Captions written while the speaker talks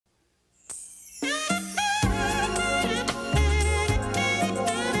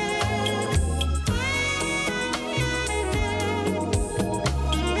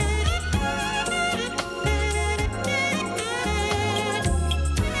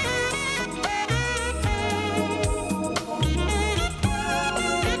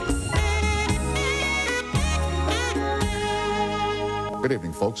Good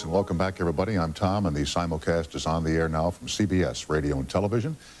evening, folks, and welcome back, everybody. I'm Tom, and the simulcast is on the air now from CBS Radio and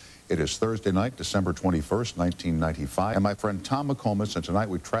Television. It is Thursday night, December 21st, 1995, and my friend Tom McComas, and tonight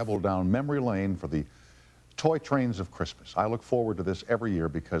we've traveled down memory lane for the toy trains of Christmas. I look forward to this every year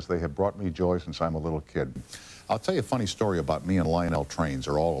because they have brought me joy since I'm a little kid. I'll tell you a funny story about me and Lionel trains.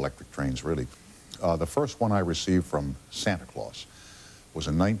 They're all electric trains, really. The first one I received from Santa Claus was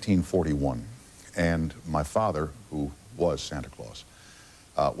in 1941, and my father, who was Santa Claus,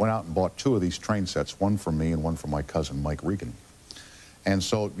 went out and bought two of these train sets, one for me and one for my cousin, Mike Regan. And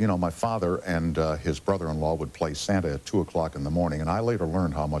so, you know, my father and his brother-in-law would play Santa at 2 o'clock in the morning, and I later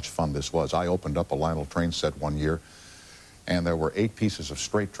learned how much fun this was. I opened up a Lionel train set one year, and there were 8 pieces of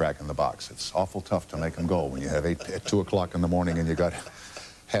straight track in the box. It's awful tough to make them go when you have 8 at 2 o'clock in the morning and you got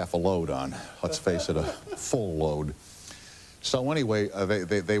half a load on. Let's face it, a full load. So anyway,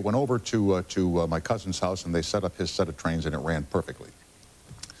 they went over to my cousin's house, and they set up his set of trains, and it ran perfectly.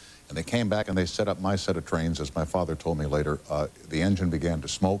 And they came back and they set up my set of trains. As my father told me later, the engine began to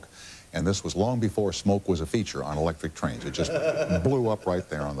smoke, and this was long before smoke was a feature on electric trains. It just blew up right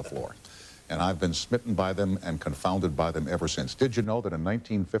there on the floor. And I've been smitten by them and confounded by them ever since. Did you know that in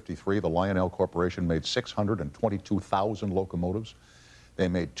 1953, the Lionel Corporation made 622,000 locomotives? They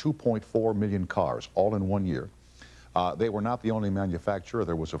made 2.4 million cars, all in 1 year. They were not the only manufacturer.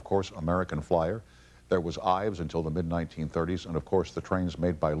 There was, of course, American Flyer. There was Ives until the mid-1930s, and of course the trains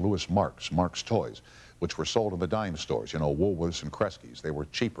made by Louis Marks, Marks Toys, which were sold in the dime stores, you know, Woolworths and Kresge's. They were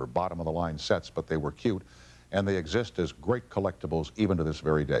cheaper, bottom-of-the-line sets, but they were cute, and they exist as great collectibles even to this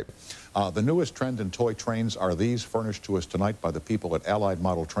very day. The newest trend in toy trains are these, furnished to us tonight by the people at Allied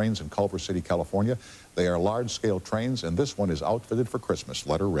Model Trains in Culver City, California. They are large-scale trains, and this one is outfitted for Christmas.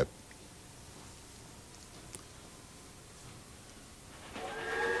 Let her rip.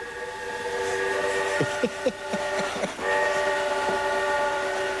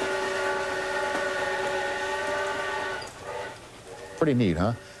 Pretty neat,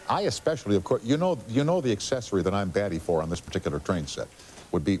 huh? I especially, of course, you know the accessory that I'm batty for on this particular train set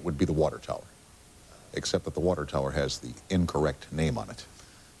would be the water tower, except that the water tower has the incorrect name on it.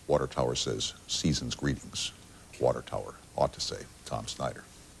 Water tower says Season's Greetings. Water tower ought to say Tom Snyder.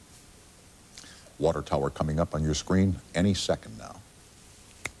 Water tower coming up on your screen any second now.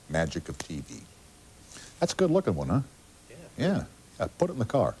 Magic of TV. That's a good-looking one, huh? Yeah. Yeah, put it in the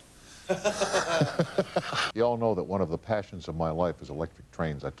car. You all know that one of the passions of my life is electric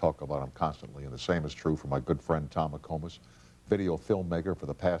trains. I talk about them constantly, and the same is true for my good friend Tom McComas, video filmmaker for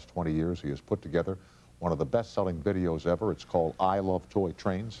the past 20 years. He has put together one of the best-selling videos ever. It's called I Love Toy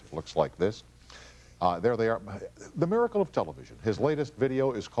Trains. It looks like this. There they are. The miracle of television. His latest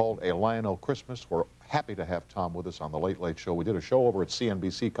video is called A Lionel Christmas. We're happy to have Tom with us on The Late Late Show. We did a show over at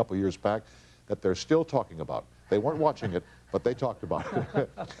CNBC a couple years back that they're still talking about. They weren't watching it, but they talked about it.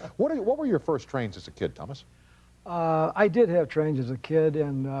 What were your first trains as a kid, Thomas? I did have trains as a kid,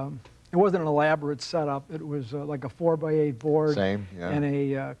 and it wasn't an elaborate setup. It was like a 4x8 board. Same, yeah. And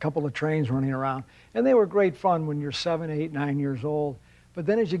a couple of trains running around. And they were great fun when you're 7, 8, 9 years old. But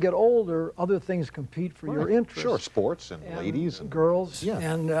then as you get older, other things compete for your interest. Sure, sports and ladies. And girls. Yeah.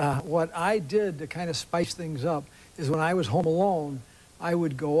 And what I did to kind of spice things up is when I was home alone, I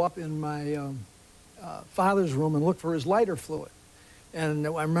would go up in my father's room and look for his lighter fluid. And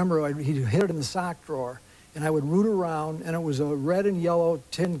I remember he'd hid it in the sock drawer, and I would root around, and it was a red and yellow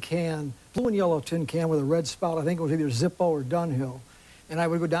tin can, blue and yellow tin can with a red spout. I think it was either Zippo or Dunhill. And I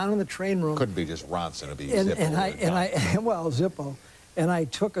would go down in the train room. Couldn't be just Ronson, it'd be Zippo. Well, Zippo. And I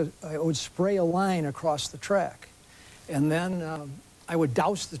would spray a line across the track. And then I would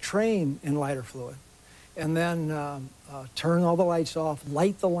douse the train in lighter fluid. And then turn all the lights off,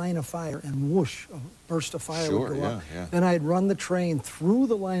 light the line of fire, and whoosh, a burst of fire would go up. Yeah. Then I'd run the train through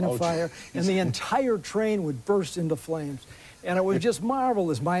the line of fire, and the entire train would burst into flames. And it was just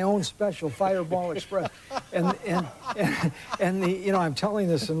marvelous, my own special Fireball Express. And you know, I'm telling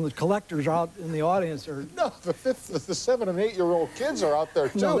this, and the collectors out in the audience are... No, the 7 and 8-year-old kids are out there,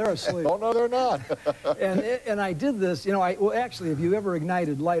 too. No, they're asleep. Oh, no, they're not. and I did this, you know, well, actually, if you ever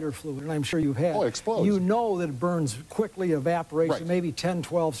ignited lighter fluid, and I'm sure you've had, it explodes. You know that it burns quickly, evaporates, right. maybe 10,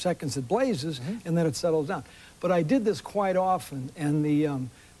 12 seconds it blazes, and then it settles down. But I did this quite often, and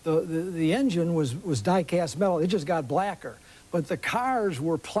the engine was die-cast metal. It just got blacker. But the cars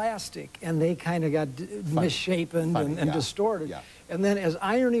were plastic, and they kind of got misshapen and distorted. Yeah. And then, as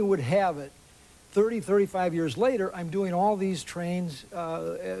irony would have it, 30, 35 years later, I'm doing all these trains,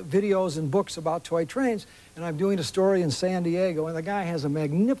 videos and books about toy trains, and I'm doing a story in San Diego, and the guy has a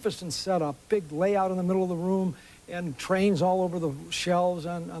magnificent setup, big layout in the middle of the room, and trains all over the shelves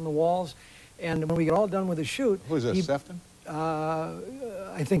on the walls. And when we get all done with the shoot... Who is this, Sefton?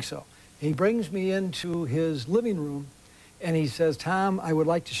 I think so. He brings me into his living room, and he says, Tom, I would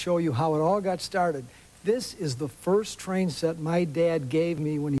like to show you how it all got started. This is the first train set my dad gave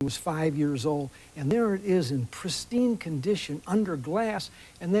me when he was 5 years old. And there it is in pristine condition under glass.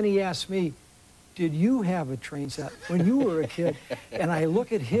 And then he asked me, did you have a train set when you were a kid? And I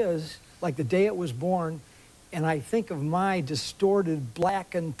look at his, like the day it was born, and I think of my distorted,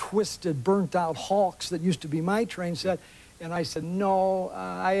 blackened, twisted, burnt-out hulks that used to be my train set. And I said, no,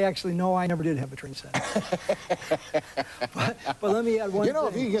 no, I never did have a train set. but let me add one thing. You know,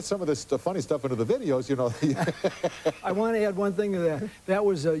 if you can get some of this funny stuff into the videos, you know. I want to add one thing to that. That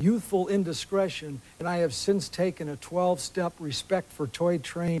was a youthful indiscretion, and I have since taken a 12-step respect for toy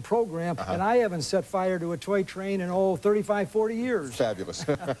train program, and I haven't set fire to a toy train in, 35, 40 years. Fabulous.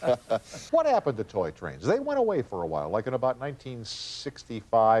 What happened to toy trains? They went away for a while, like in about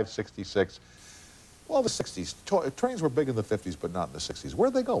 1965, 66. Well, the 60s. Trains were big in the 50s, but not in the 60s.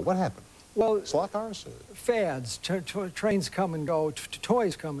 Where'd they go? What happened? Well, slot cars? Fads. Trains come and go.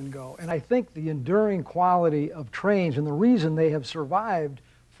 Toys come and go. And I think the enduring quality of trains and the reason they have survived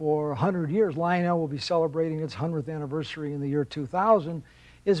for 100 years, Lionel will be celebrating its 100th anniversary in the year 2000,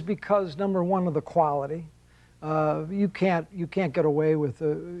 is because, number one, of the quality. You can't get away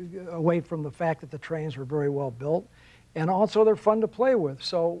from the fact that the trains were very well built. And also, they're fun to play with,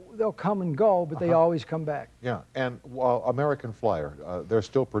 so they'll come and go, but they always come back. Yeah, and American Flyer, they're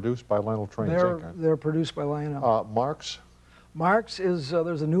still produced by Lionel Trains, They're produced by Lionel. Marx? Marx is,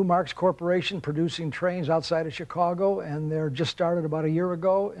 there's a new Marx Corporation producing trains outside of Chicago, and they're just started about a year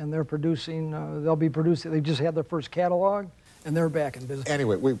ago, and they're producing, they just had their first catalog, and they're back in business.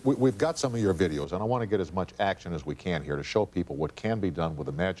 Anyway, we've got some of your videos, and I want to get as much action as we can here to show people what can be done with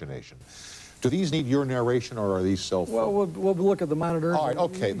imagination. Do these need your narration, or are these self? Well, we'll look at the monitor. All right,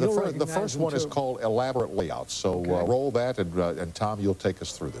 okay. The first one is called Elaborate Layouts. So roll that, and Tom, you'll take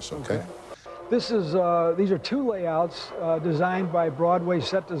us through this, okay? This is, these are two layouts designed by Broadway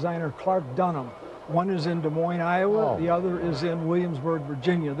set designer Clark Dunham. One is in Des Moines, Iowa. The other is in Williamsburg,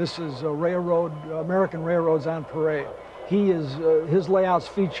 Virginia. This is American Railroads on Parade. His layouts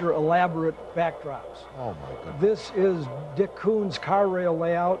feature elaborate backdrops. Oh, my goodness. This is Dick Kuhn's car rail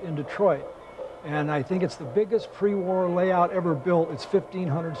layout in Detroit. And I think it's the biggest pre-war layout ever built. It's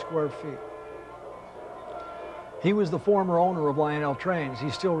 1,500 square feet. He was the former owner of Lionel Trains. He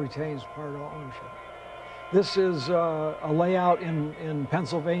still retains part of ownership. This is a layout in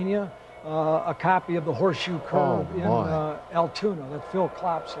Pennsylvania, a copy of the Horseshoe Curve in Altoona, that's Phil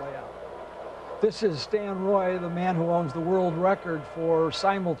Klopp's layout. This is Stan Roy, the man who owns the world record for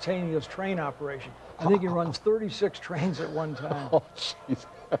simultaneous train operation. I think he runs 36 trains at one time. Oh, jeez.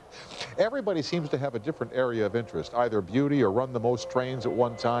 Everybody seems to have a different area of interest, either beauty or run the most trains at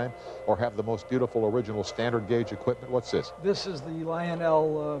one time, or have the most beautiful original standard gauge equipment. What's this? This is the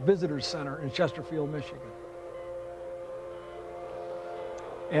Lionel Visitors Center in Chesterfield, Michigan.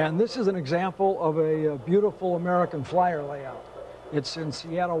 And this is an example of a beautiful American Flyer layout. It's in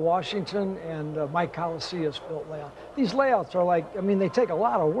Seattle, Washington, and Mike Coliseus built layout. These layouts are like, I mean, they take a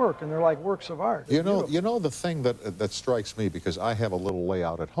lot of work, and they're like works of art. You know the thing that strikes me, because I have a little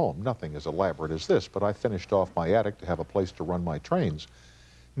layout at home, nothing as elaborate as this, but I finished off my attic to have a place to run my trains.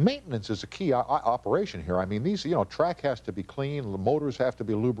 Maintenance is a key operation here. I mean, these, track has to be clean, the motors have to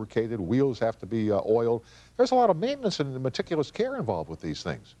be lubricated, wheels have to be oiled. There's a lot of maintenance and meticulous care involved with these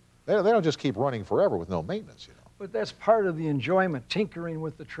things. They don't just keep running forever with no maintenance, But that's part of the enjoyment, tinkering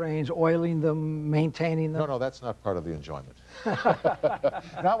with the trains, oiling them, maintaining them. No, that's not part of the enjoyment.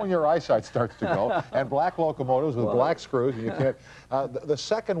 Not when your eyesight starts to go. And black locomotives with black screws, and you can't. The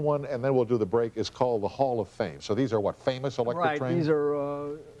second one, and then we'll do the break, is called the Hall of Fame. So these are what, famous electric trains? Right, these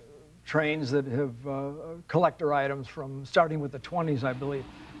are trains that have collector items from starting with the 20s, I believe.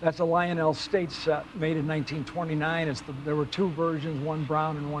 That's a Lionel State set made in 1929. There were two versions, one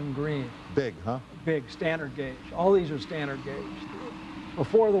brown and one green. Big, huh? Big, standard gauge. All these are standard gauge.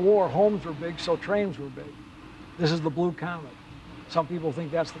 Before the war, homes were big, so trains were big. This is the Blue Comet. Some people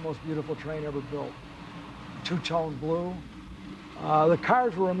think that's the most beautiful train ever built. Two-tone blue. The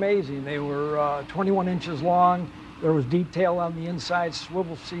cars were amazing. They were 21 inches long. There was detail on the inside,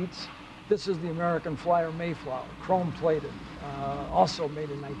 swivel seats. This is the American Flyer Mayflower, chrome-plated, also made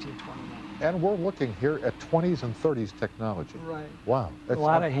in 1929. And we're looking here at 20s and 30s technology. Right. Wow. A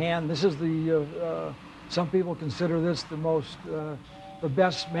lot of hand. This is some people consider this the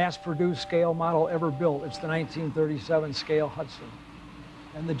best mass-produced scale model ever built. It's the 1937 scale Hudson.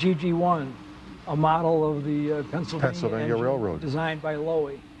 And the GG1, a model of the Pennsylvania Railroad. Designed by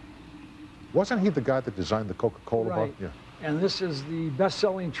Lowy. Wasn't he the guy that designed the Coca-Cola bar? Right. Yeah. And this is the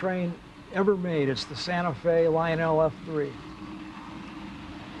best-selling train ever made. It's the Santa Fe Lionel F3.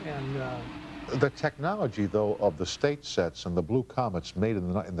 And the technology, though, of the state sets and the Blue Comets made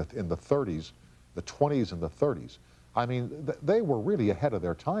in the 30s, the 20s and the 30s, I mean, they were really ahead of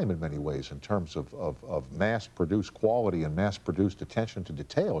their time in many ways in terms of mass-produced quality and mass-produced attention to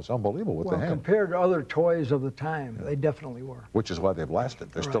detail. It's unbelievable what they had. Compared to other toys of the time, they definitely were. Which is why they've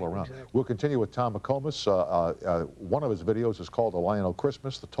lasted. They're still around. Exactly. We'll continue with Tom McComas. One of his videos is called A Lionel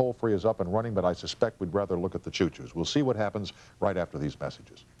Christmas. The toll-free is up and running, but I suspect we'd rather look at the choo-choos. We'll see what happens right after these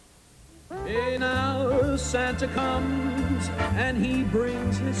messages. Hey now, Santa comes and he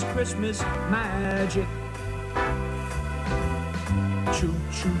brings his Christmas magic.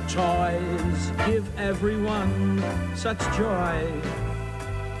 Choo-choo toys give everyone such joy.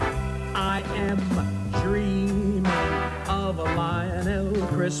 I am dreaming of a Lionel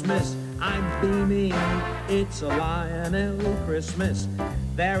Christmas. I'm beaming, it's a Lionel Christmas.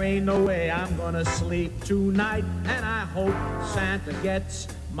 There ain't no way I'm gonna sleep tonight, and I hope Santa gets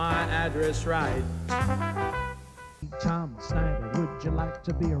my address right. Tom Snyder, would you like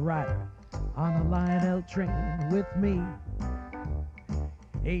to be a rider on a Lionel train with me?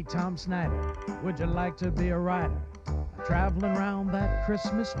 Hey, Tom Snyder, would you like to be a rider traveling around that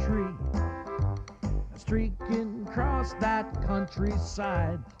Christmas tree? Streaking across that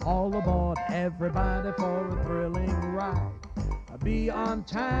countryside, all aboard, everybody, for a thrilling ride. Be on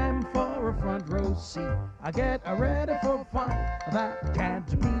time for a front row seat. I get ready for fun that can't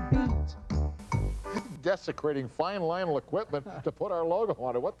be beat. Desecrating fine Lionel equipment to put our logo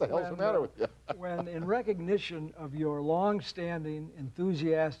on it. What the hell's the matter with you? When, in recognition of your long-standing,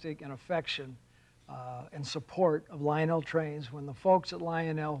 enthusiastic, and affection and support of Lionel Trains, when the folks at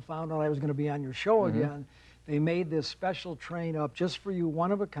Lionel found out I was going to be on your show again, they made this special train up just for you,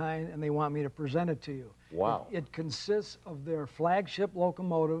 one of a kind, and they want me to present it to you. Wow. It consists of their flagship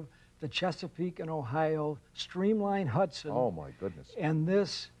locomotive, the Chesapeake and Ohio Streamlined Hudson. Oh, my goodness. And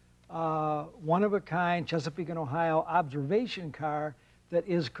this one-of-a-kind Chesapeake and Ohio observation car that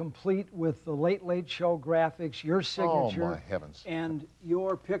is complete with the Late Late Show graphics, your signature, oh my heavens, and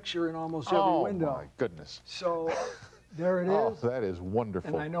your picture in almost every window. Oh my goodness. So there it is. Oh, that is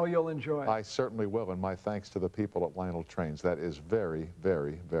wonderful. And I know you'll enjoy it. I certainly will, and my thanks to the people at Lionel Trains. That is very,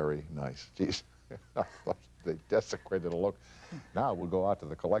 very, very nice. Jeez, they desecrated a look. Now we'll go out to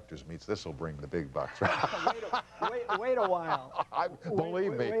the collector's meets. This will bring the big bucks. wait a while.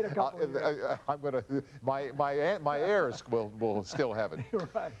 Believe me, wait a couple of years. I'm gonna. My heirs will still have it.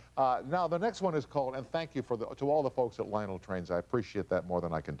 Right. Now the next one is called, and thank you to all the folks at Lionel Trains. I appreciate that more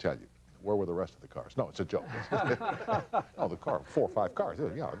than I can tell you. Where were the rest of the cars? No, it's a joke. Oh, the car, 4 or 5 cars.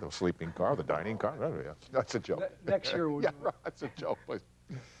 Yeah, the sleeping car, the dining car. That's a joke. Next year we'll do it. That's a joke, please.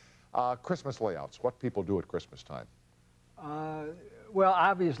 Christmas layouts. What people do at Christmas time? Well,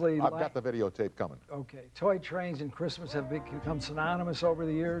 obviously... I've got the videotape coming. Okay. Toy trains and Christmas have become synonymous over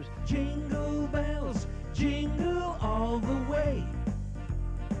the years. Jingle bells, jingle all the way.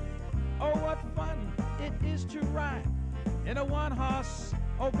 Oh, what fun it is to ride in a one-horse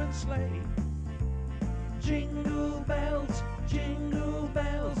open sleigh. Jingle bells, jingle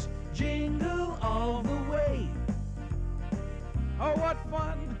all the way. Oh, what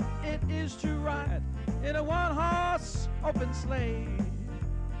fun it is to ride in a one-horse open sleigh.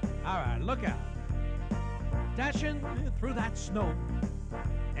 All right, look out. Dashing through that snow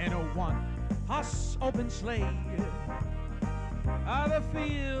in a one-horse open sleigh. Out the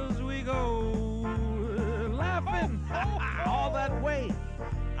fields we go, laughing all that way.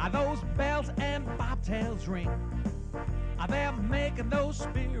 Those bells and bobtails ring. They're making those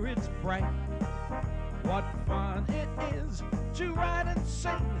spirits bright. What fun it is to ride and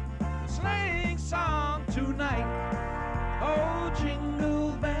sing the sleighing song tonight. Oh,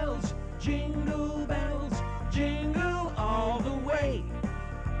 jingle bells, jingle all the way.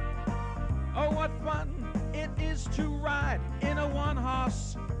 Oh, what fun it is to ride in a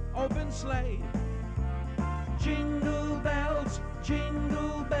one-horse open sleigh. Jingle bells,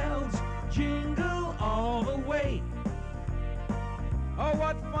 jingle all the way. Oh,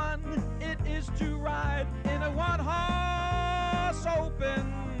 what fun it is to ride in a one-horse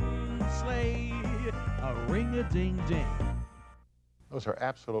open sleigh. A ring-a-ding-ding. Those are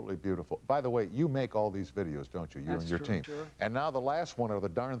absolutely beautiful. By the way, you make all these videos, don't you? You and your team. Sure. And now the last one are the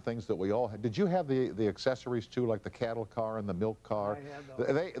darn things that we all had. Did you have the accessories too, like the cattle car and the milk car? I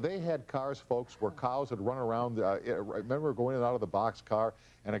had those. They had cars, folks, where cows would run around. Remember going in and out of the boxcar,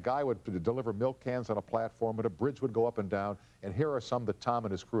 and a guy would deliver milk cans on a platform, and a bridge would go up and down. And here are some that Tom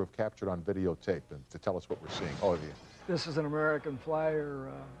and his crew have captured on videotape and to tell us what we're seeing. Oh, This is an American Flyer.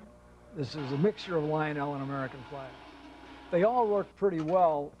 This is a mixture of Lionel and American Flyer. They all worked pretty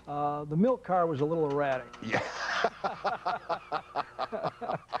well. The milk car was a little erratic. Yeah.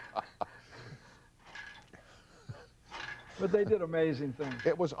 But they did amazing things.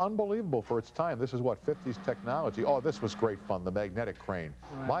 It was unbelievable for its time. This is what, 50s technology. Oh, this was great fun, the magnetic crane.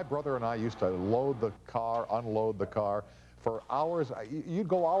 Right. My brother and I used to load the car, unload the car for hours. You'd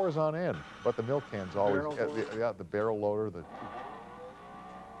go hours on end, but the milk cans always, the barrel loader,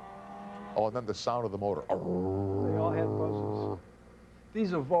 oh, and then the sound of the motor. They all had buzzes.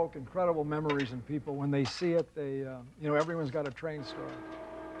 These evoke incredible memories in people. When they see it, they, you know, everyone's got a train story.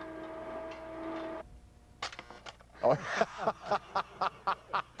 Oh.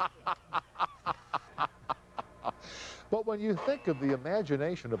 But when you think of the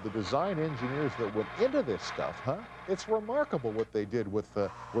imagination of the design engineers that went into this stuff, huh? It's remarkable what they did with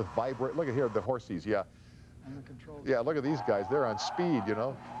vibrate. Look at here, the horsies, yeah. And the controls. Yeah, look at these guys. They're on speed, you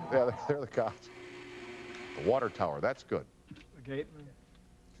know. Yeah, they're the cops. The water tower, that's good. The gateman.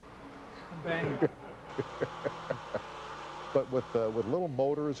 Bang. But with little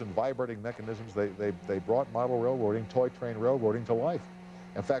motors and vibrating mechanisms, they brought model railroading, toy train railroading to life.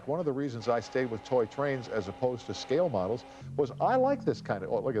 In fact, one of the reasons I stayed with toy trains as opposed to scale models was I like this kind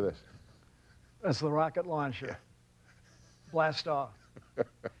of, oh, look at this. That's the rocket launcher. Yeah. Blast off.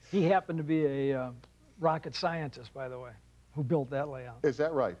 He happened to be a rocket scientist, by the way, who built that layout. Is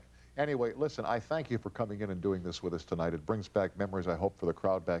that right? Anyway, listen, I thank you for coming in and doing this with us tonight. It brings back memories, I hope, for the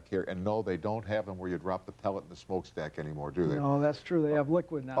crowd back here. And no, they don't have them where you drop the pellet in the smokestack anymore, do they? No, that's true. They have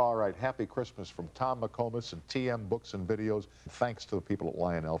liquid now. All right. Happy Christmas from Tom McComas and TM Books and Videos. Thanks to the people at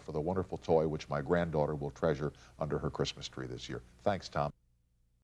Lionel for the wonderful toy, which my granddaughter will treasure under her Christmas tree this year. Thanks, Tom.